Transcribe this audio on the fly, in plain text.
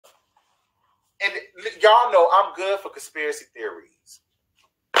y'all know I'm good for conspiracy theories.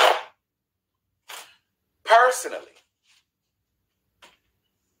 Personally,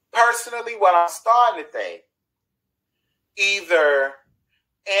 what I'm starting to think, either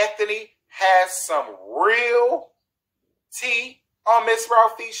Anthony has some real tea on Miss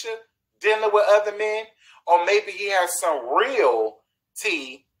Ralphisha dealing with other men, or maybe he has some real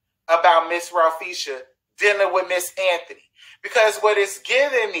tea about Miss Ralphisha dealing with Miss Anthony. Because what it's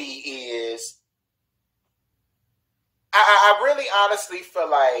giving me is, I really honestly feel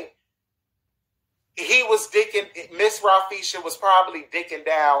like he was dicking, Miss Ralphisha was probably dicking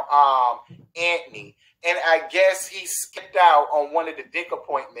down Anthony. And I guess he skipped out on one of the dick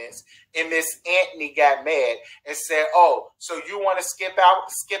appointments, and Miss Anthony got mad and said, "Oh, so you want to skip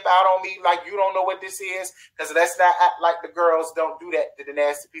out on me like you don't know what this is? Because let's not act like the girls don't do that to the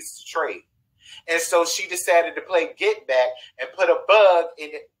nasty pieces of trade." And so she decided to play get back and put a bug in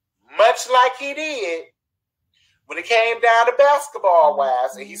it, much like he did when it came down to basketball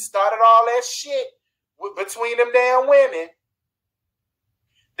wives, and he started all that shit between them damn women.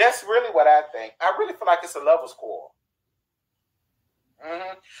 That's really what I think. I really feel like it's a lovers' quarrel.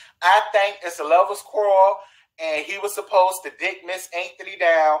 I think it's a lovers' quarrel, and he was supposed to dick Miss Anthony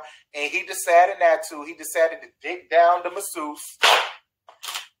down, and he decided not to. He decided to dick down the masseuse.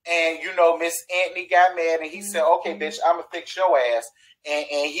 And, you know, Miss Anthony got mad, and he said, "Okay, bitch, I'm going to fix your ass." And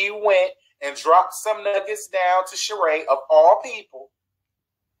he went and dropped some nuggets down to Sheree, of all people,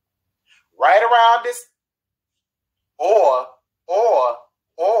 right around this, or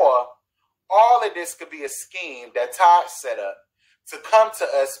all of this could be a scheme that Todd set up to come to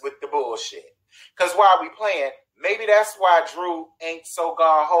us with the bullshit. Because while we playing, maybe that's why Drew ain't so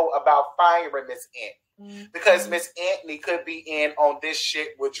gung-ho about firing Miss Anthony. Because Miss Anthony could be in on this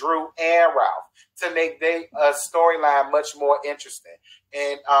shit with Drew and Ralph to make their storyline much more interesting,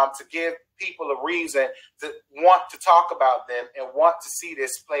 and to give people a reason to want to talk about them and want to see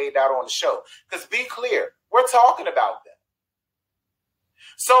this played out on the show. Because be clear, we're talking about them.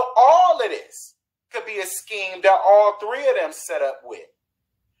 So all of this could be a scheme that all three of them set up with.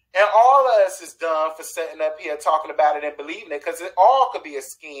 And all of us is done for sitting up here talking about it and believing it, because it all could be a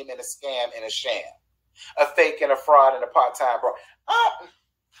scheme and a scam and a sham. A fake and a fraud and a part-time bro.